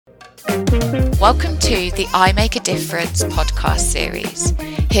Welcome to the I Make a Difference podcast series.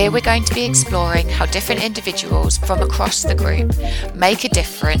 Here we're going to be exploring how different individuals from across the group make a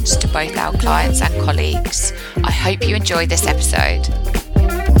difference to both our clients and colleagues. I hope you enjoy this episode.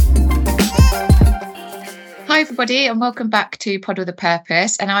 Hi everybody and welcome back to Pod with a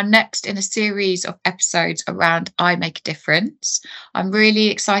Purpose and our next in a series of episodes around I Make a Difference. I'm really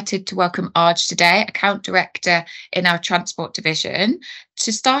excited to welcome Arj today, Account Director in our Transport Division.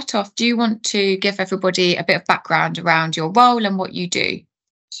 To start off, do you want to give everybody a bit of background around your role and what you do?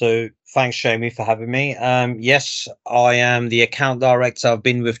 So thanks, Jaime, for having me. Yes, I am the Account Director. I've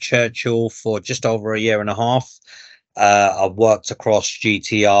been with Churchill for just over a year and a half. I've worked across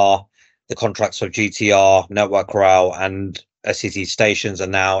GTR, the contracts of GTR, Network Rail and SET stations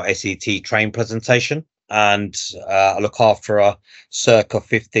and now SET train presentation. And I look after a circa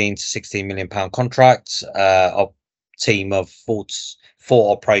 15 to 16 million pound contract, a team of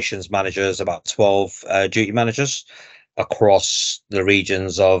four operations managers, about 12 duty managers across the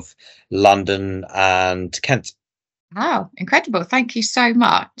regions of London and Kent. Wow, incredible. Thank you so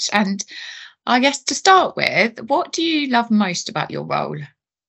much. And I guess to start with, what do you love most about your role?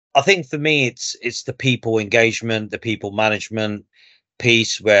 I think for me, it's the people engagement, the people management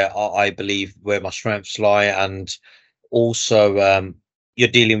piece where I believe where my strengths lie, and also you're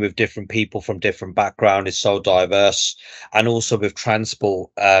dealing with different people from different background. It's so diverse, and also with transport,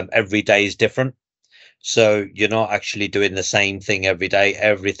 every day is different. So you're not actually doing the same thing every day.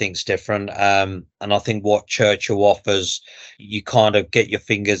 Everything's different. And I think what Churchill offers, you kind of get your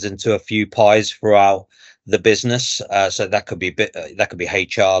fingers into a few pies throughout the business. So that could be that could be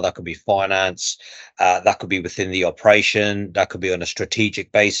HR, that could be finance, that could be within the operation, that could be on a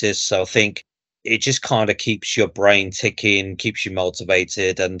strategic basis. So I think it just kind of keeps your brain ticking, keeps you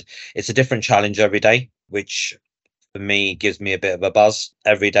motivated, and it's a different challenge every day, which for me gives me a bit of a buzz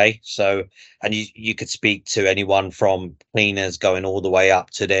every day. So, and you could speak to anyone from cleaners going all the way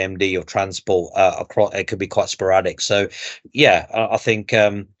up to the MD of transport. Across, it could be quite sporadic. So, yeah, I think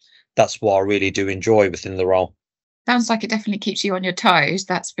that's what I really do enjoy within the role. Sounds like it definitely keeps you on your toes,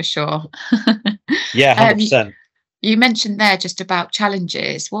 that's for sure. Yeah, 100%. You mentioned there just about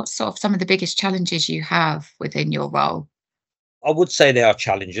challenges. What's sort of some of the biggest challenges you have within your role? I would say there are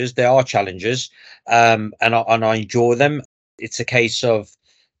challenges. There are challenges, and I enjoy them. It's a case of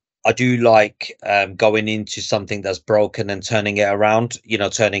I do like going into something that's broken and turning it around. You know,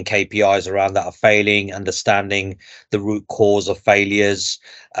 turning KPIs around that are failing, understanding the root cause of failures,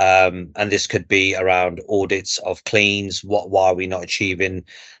 and this could be around audits of cleans. Why are we not achieving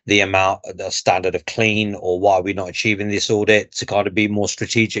the standard of clean, or why are we not achieving this audit? To kind of be more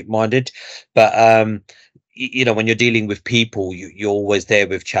strategic minded, but you know, when you're dealing with people, you're always there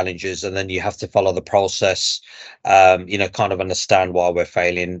with challenges, and then you have to follow the process. You know, kind of understand why we're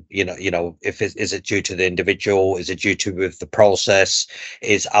failing. You know, if is it due to the individual? Is it due to with the process?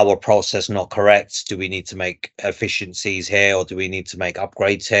 Is our process not correct? Do we need to make efficiencies here, or do we need to make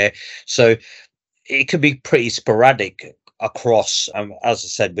upgrades here? So it could be pretty sporadic across. As I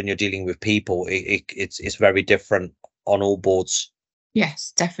said, when you're dealing with people, it's very different on all boards.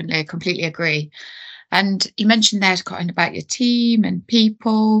 Yes, definitely. I completely agree. And you mentioned there kind of about your team and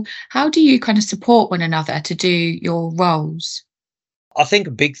people. How do you kind of support one another to do your roles? I think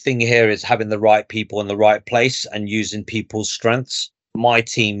a big thing here is having the right people in the right place and using people's strengths. My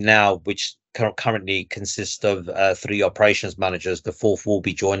team now, which currently consists of 3 operations managers, the fourth will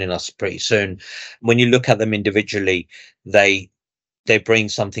be joining us pretty soon. When you look at them individually, they bring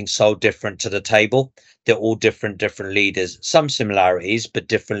something so different to the table. They're all different leaders, some similarities, but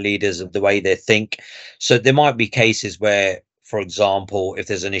different leaders of the way they think. So there might be cases where, for example, if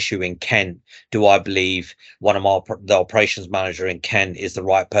there's an issue in Kent, do I believe the operations manager in Kent is the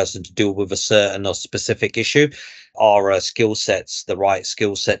right person to deal with a certain or specific issue? Are skill sets the right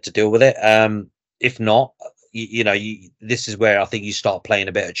skill set to deal with it? If not, this is where I think you start playing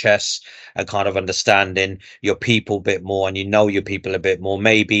a bit of chess and kind of understanding your people a bit more, and you know your people a bit more.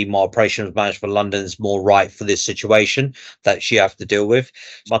 Maybe my operations manager for London is more right for this situation that she have to deal with.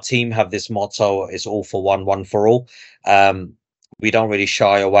 My team have this motto: it's all for one for all. We don't really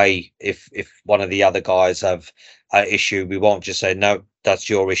shy away if one of the other guys have an issue. We won't just say, no, that's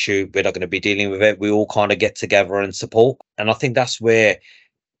your issue, we're not going to be dealing with it. We all kind of get together and support, and I think that's where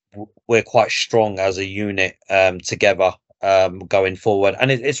we're quite strong as a unit together going forward. And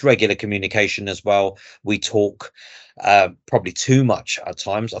it's regular communication as well. We talk probably too much at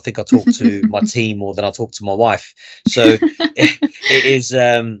times. I think I talk to my team more than I talk to my wife. So it is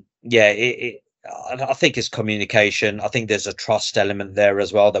I think it's communication. I think there's a trust element there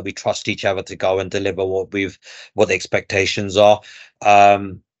as well, that we trust each other to go and deliver what the expectations are.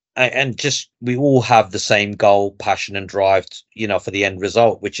 And just we all have the same goal, passion, and drive, for the end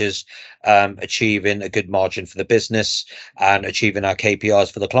result, which is achieving a good margin for the business and achieving our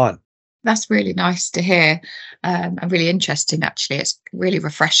KPIs for the client. That's really nice to hear, and really interesting, actually. It's really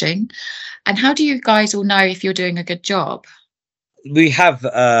refreshing. And how do you guys all know if you're doing a good job? We have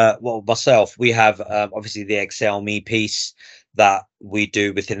well, myself, we have obviously the Excel me piece that we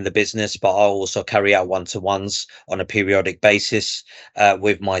do within the business, but I also carry out one-to-ones on a periodic basis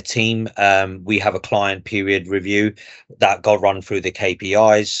with my team. We have a client period review that got run through the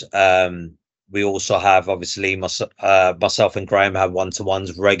KPIs. We also have, obviously, myself and Graham have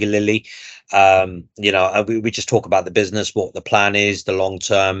one-to-ones regularly. And we just talk about the business, what the plan is, the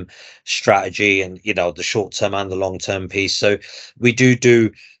long-term strategy, and the short-term and the long-term piece. So we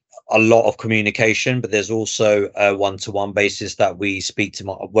do a lot of communication, but there's also a one-to-one basis that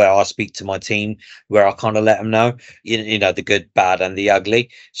where I speak to my team, where I kind of let them know, the good, bad, and the ugly.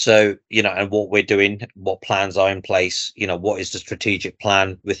 So, and what we're doing, what plans are in place, what is the strategic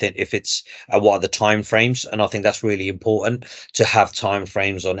plan within, if it's, what are the time frames? And I think that's really important to have time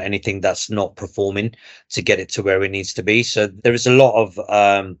frames on anything that's not performing to get it to where it needs to be. So there is a lot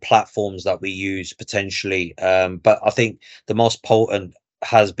of platforms that we use potentially, but I think the most potent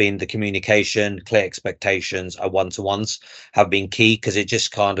has been the communication, clear expectations, and one-to-ones have been key, because it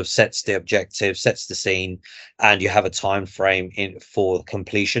just kind of sets the objective, sets the scene, and you have a time frame in for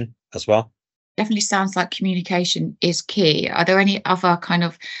completion as well. Definitely sounds like communication is key. Are there any other kind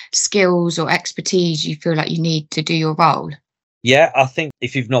of skills or expertise you feel like you need to do your role? Yeah, I think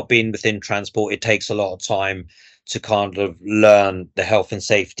if you've not been within transport, it takes a lot of time to kind of learn the health and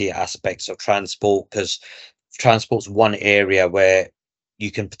safety aspects of transport, because transport's one area where you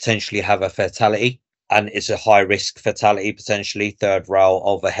can potentially have a fatality, and it's a high risk fatality, potentially third rail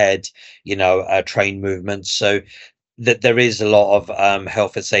overhead, train movements. So that there is a lot of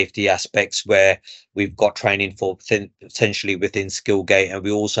health and safety aspects where we've got training for potentially within Skillgate, and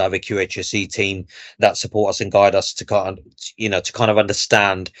we also have a QHSE team that support us and guide us to kind of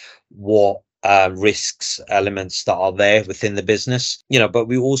understand what risks elements that are there within the business. But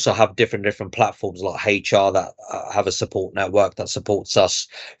we also have different platforms like HR that have a support network that supports us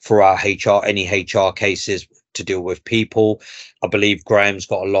for our any HR cases to deal with people. I believe Graham's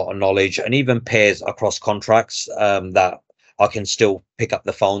got a lot of knowledge, and even peers across contracts, that I can still pick up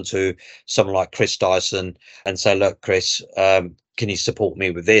the phone to someone like Chris Dyson and say, look, Chris, can you support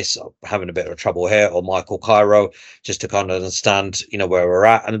me with this? I'm having a bit of trouble here. Or Michael Cairo, just to kind of understand, where we're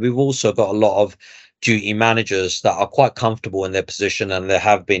at. And we've also got a lot of duty managers that are quite comfortable in their position, and they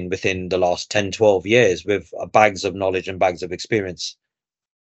have been within the last 10, 12 years, with bags of knowledge and bags of experience.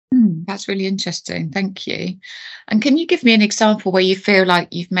 That's really interesting. Thank you. And can you give me an example where you feel like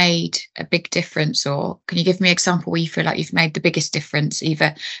you've made a big difference, or can you give me an example where you feel like you've made the biggest difference,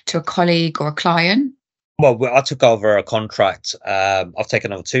 either to a colleague or a client? Well, I took over a contract. I've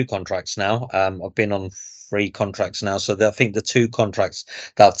taken over two contracts now. I've been on three contracts now. So I think the two contracts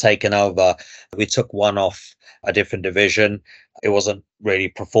that I've taken over, we took one off a different division. It wasn't really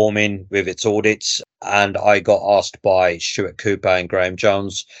performing with its audits. And I got asked by Stuart Cooper and Graham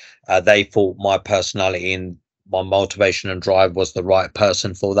Jones. They thought my personality and my motivation and drive was the right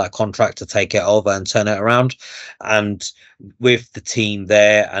person for that contract to take it over and turn it around. And with the team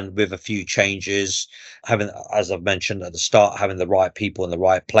there, and with a few changes, having, as I've mentioned at the start, having the right people in the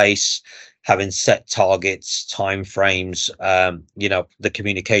right place, having set targets, time frames, the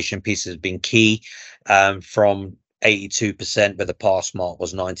communication piece has been key. From 82%, where the pass mark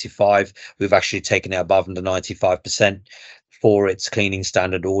was 95, we've actually taken it above the 95% for its cleaning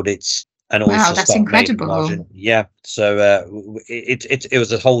standard audits, and Wow, also that's start made incredible. margin. Yeah. So it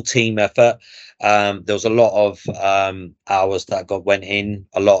was a whole team effort. There was a lot of hours that went in,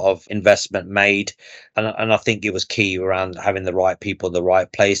 a lot of investment made, and I think it was key around having the right people in the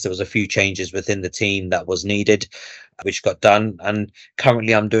right place. There was a few changes within the team that was needed, which got done. And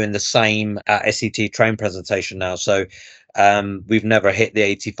currently I'm doing the same SET train presentation now. So we've never hit the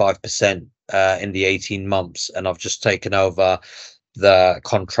 85% in the 18 months, and I've just taken over the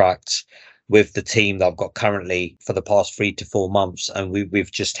contract with the team that I've got currently for the past 3 to 4 months, and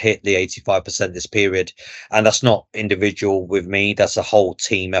we've just hit the 85% this period. And that's not individual with me, that's a whole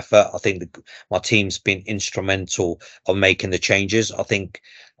team effort. I think my team's been instrumental of making the changes. I think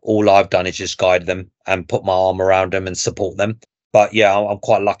all I've done is just guide them and put my arm around them and support them. But yeah, I'm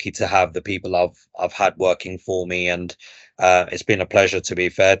quite lucky to have the people I've had working for me, and it's been a pleasure, to be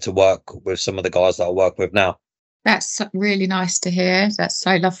fair, to work with some of the guys that I work with now. Really nice to hear. That's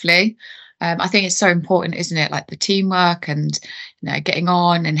so lovely. I think it's so important, isn't it? Like the teamwork and getting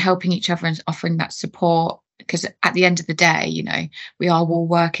on and helping each other and offering that support. because at the end of the day, we are all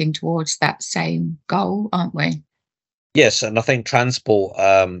working towards that same goal, aren't we? Yes, and I think transport.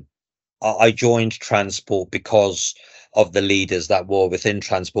 I joined transport because of the leaders that were within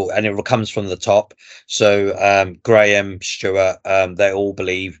transport, and it comes from the top. So Graham, Stuart, they all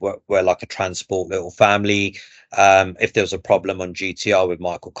believe we're like a transport little family. If there was a problem on GTR with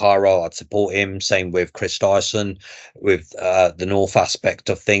Michael Cairo, I'd support him. Same with Chris Dyson, with the North aspect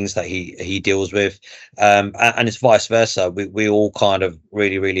of things that he deals with, and it's vice versa. We all kind of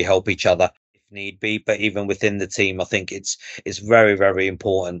really help each other if need be. But even within the team, I think it's very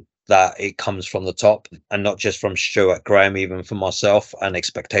important that it comes from the top and not just from Stuart, Graham, even for myself, and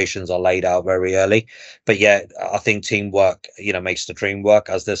expectations are laid out very early. But yeah, I think teamwork, makes the dream work,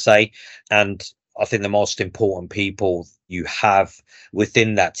 as they say. And I think the most important people you have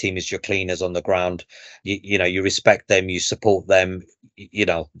within that team is your cleaners on the ground. You respect them, you support them,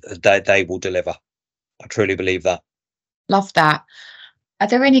 they will deliver. I truly believe that. Love that. Are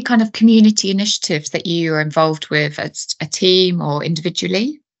there any kind of community initiatives that you are involved with as a team or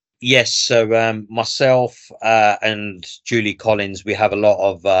individually? Yes, so myself and Julie Collins, we have a lot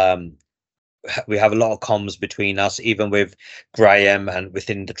of comms between us, even with Graham and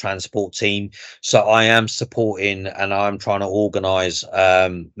within the transport team. So I am supporting and I'm trying to organise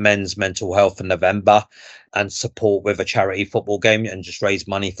men's mental health in November and support with a charity football game and just raise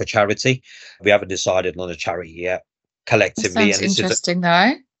money for charity. We haven't decided on a charity yet That collectively, sounds and this is interesting,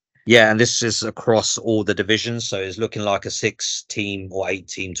 though. yeah, and this is across all the divisions. So it's looking like a 6 team or 8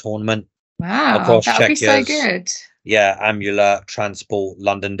 team tournament Wow, across that would be so Checkers. good. Yeah, Amulet, Transport,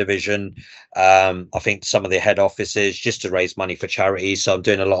 London Division. I think some of the head offices just to raise money for charity. So I'm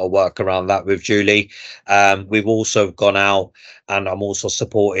doing a lot of work around that with Julie. We've also gone out and I'm also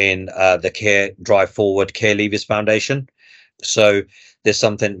supporting the Care Drive Forward Care Leavers Foundation. So there's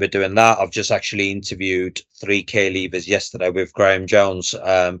something we're doing that. I've just actually interviewed 3 care leavers yesterday with Graham Jones,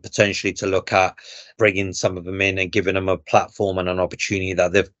 potentially to look at bringing some of them in and giving them a platform and an opportunity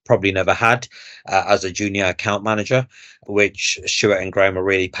that they've probably never had as a junior account manager, which Stuart and Graham are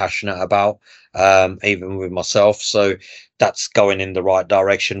really passionate about, even with myself. So that's going in the right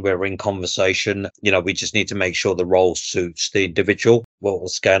direction. We're in conversation. We just need to make sure the role suits the individual,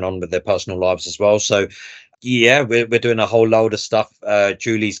 what's going on with their personal lives as well. So yeah, we're doing a whole load of stuff.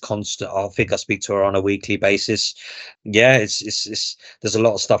 Julie's constant. I think I speak to her on a weekly basis. Yeah, it's there's a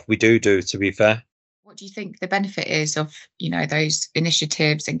lot of stuff we do, to be fair. What do you think the benefit is of, those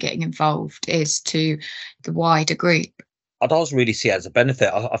initiatives and getting involved is to the wider group? I don't really see it as a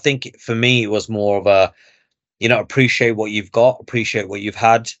benefit. I think for me it was more of a, appreciate what you've got, appreciate what you've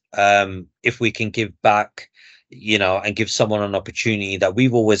had. If we can give back, and give someone an opportunity that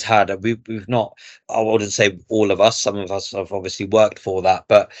we've always had, and we've not, I wouldn't say all of us, some of us have obviously worked for that,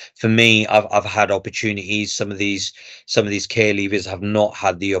 but for me, I've had opportunities. Some of these care leavers have not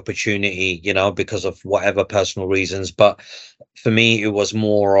had the opportunity, because of whatever personal reasons. But for me, it was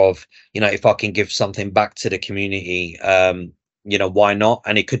more of, if I can give something back to the community, why not?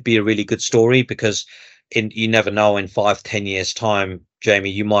 And it could be a really good story, because you never know, in 5-10 years time,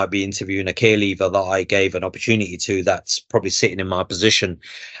 Jamie, you might be interviewing a care leaver that I gave an opportunity to, that's probably sitting in my position.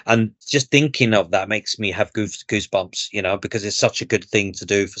 And just thinking of that makes me have goosebumps, because it's such a good thing to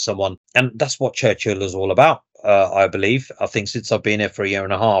do for someone. And that's what Churchill is all about, I believe. I think since I've been here for a year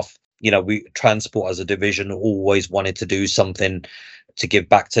and a half, we transport as a division always wanted to do something to give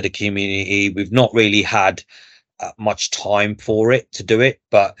back to the community. We've not really had much time for it to do it,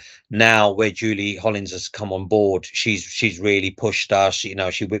 but now where Julie Hollins has come on board, she's really pushed us.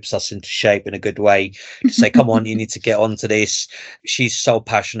 She whips us into shape in a good way to say, come on, you need to get onto this. She's so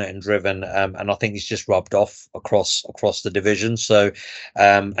passionate and driven, and I think it's just rubbed off across the division. So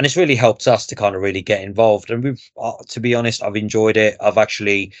and it's really helped us to kind of really get involved, and we've to be honest, I've enjoyed it. I've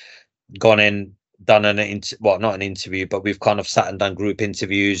actually gone in, done not an interview, but we've kind of sat and done group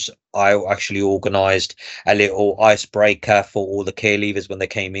interviews. I actually organised a little icebreaker for all the care leavers when they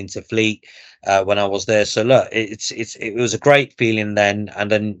came into Fleet, when I was there. So look, it was a great feeling then, and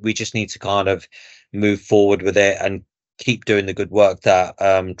then we just need to kind of move forward with it and keep doing the good work that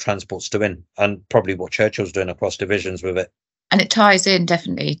Transport's doing, and probably what Churchill's doing across divisions with it. And it ties in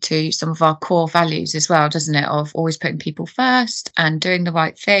definitely to some of our core values as well, doesn't it? Of always putting people first and doing the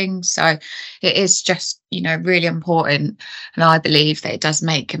right thing. So it is just, really important. And I believe that it does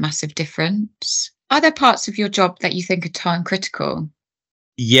make a massive difference. Are there parts of your job that you think are time critical?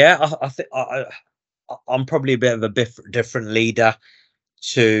 Yeah, I think I'm probably a bit of a different leader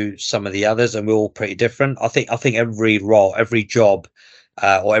to some of the others, and we're all pretty different. I think every role, every job,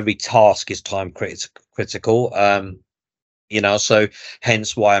 or every task is time critical. So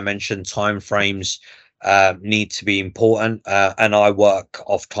hence why I mentioned time frames. need to be important, and I work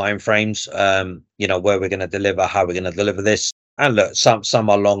off timeframes. Where we're going to deliver, how we're going to deliver this. And look, some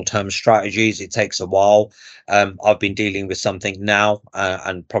are long-term strategies. It takes a while. I've been dealing with something now,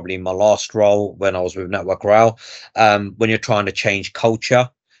 and probably in my last role when I was with Network Rail, when you're trying to change culture,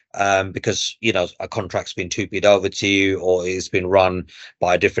 because a contract's been tupied over to you, or it's been run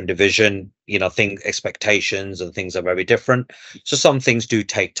by a different division. Expectations and things are very different. So some things do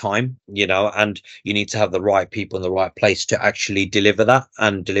take time, and you need to have the right people in the right place to actually deliver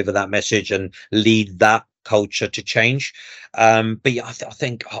that message and lead that culture to change. But yeah, I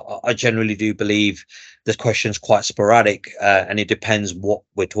think I generally do believe this question's quite sporadic, and it depends what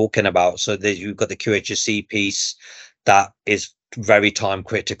we're talking about. So you've got the QHSE piece that is very time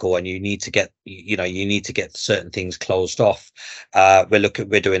critical, and you need to get certain things closed off.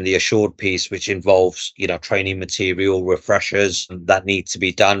 We're doing the assured piece, which involves training material, refreshers that need to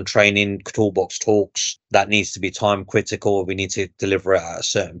be done, training toolbox talks that needs to be time critical. We need to deliver it at a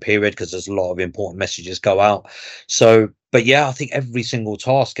certain period because there's a lot of important messages go out. So but yeah, I think every single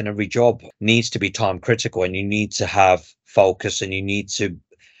task and every job needs to be time critical, and you need to have focus, and you need to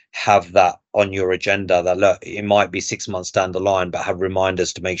have that on your agenda. That look, it might be 6 months down the line, but have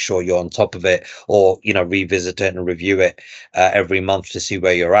reminders to make sure you're on top of it, or revisit it and review it every month to see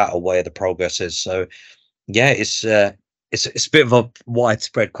where you're at or where the progress is. So yeah, it's a bit of a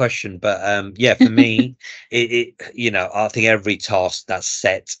widespread question, but yeah, for me, I think every task that's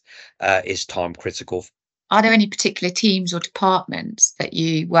set is time critical. Are there any particular teams or departments that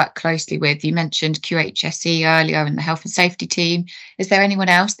you work closely with? You mentioned QHSE earlier and the health and safety team. Is there anyone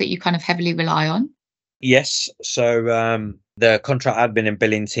else that you kind of heavily rely on? Yes. So the contract admin and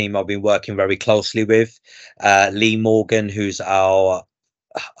billing team I've been working very closely with. Lee Morgan, who's I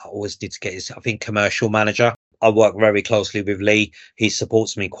always need to get his, I think, commercial manager. I work very closely with Lee. He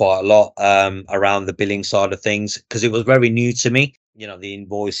supports me quite a lot around the billing side of things, because it was very new to me. The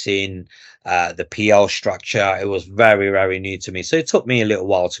invoicing, the PL structure, it was very, very new to me. So it took me a little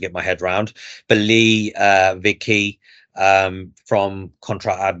while to get my head around. But Lee, Vicky, from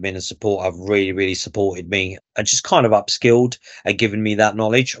contract admin and support, have really, really supported me and just kind of upskilled and given me that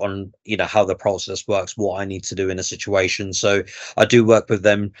knowledge on, how the process works, what I need to do in a situation. So I do work with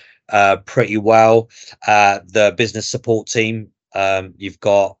them pretty well. The business support team, you've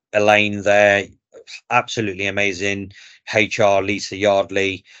got Elaine there, absolutely amazing. HR, Lisa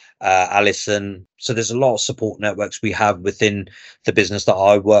Yardley, Alison. So there's a lot of support networks we have within the business that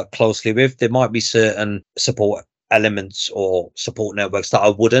I work closely with. There might be certain support elements or support networks that I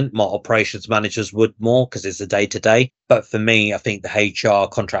wouldn't. My operations managers would more, because it's the day-to-day. But for me, I think the HR,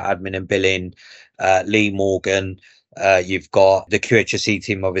 contract admin and billing, Lee Morgan, you've got the QHSE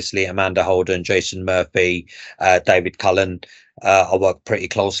team, obviously, Amanda Holden, Jason Murphy, David Cullen, I work pretty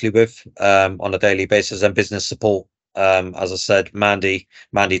closely with on a daily basis. And business support, as I said, Mandy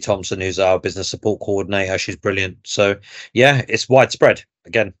Thompson, who's our business support coordinator. She's brilliant. So yeah, it's widespread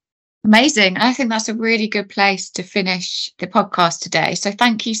again. Amazing. I think that's a really good place to finish the podcast today. So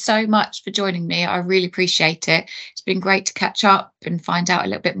thank you so much for joining me. I really appreciate it. It's been great to catch up and find out a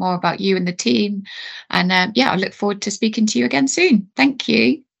little bit more about you and the team. And I look forward to speaking to you again soon. Thank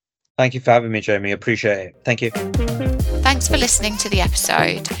you. Thank you for having me, Jamie. Appreciate it. Thank you. Thanks for listening to the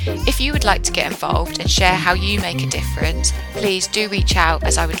episode. If you would like to get involved and share how you make a difference, please do reach out,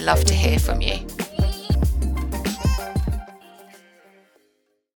 as I would love to hear from you.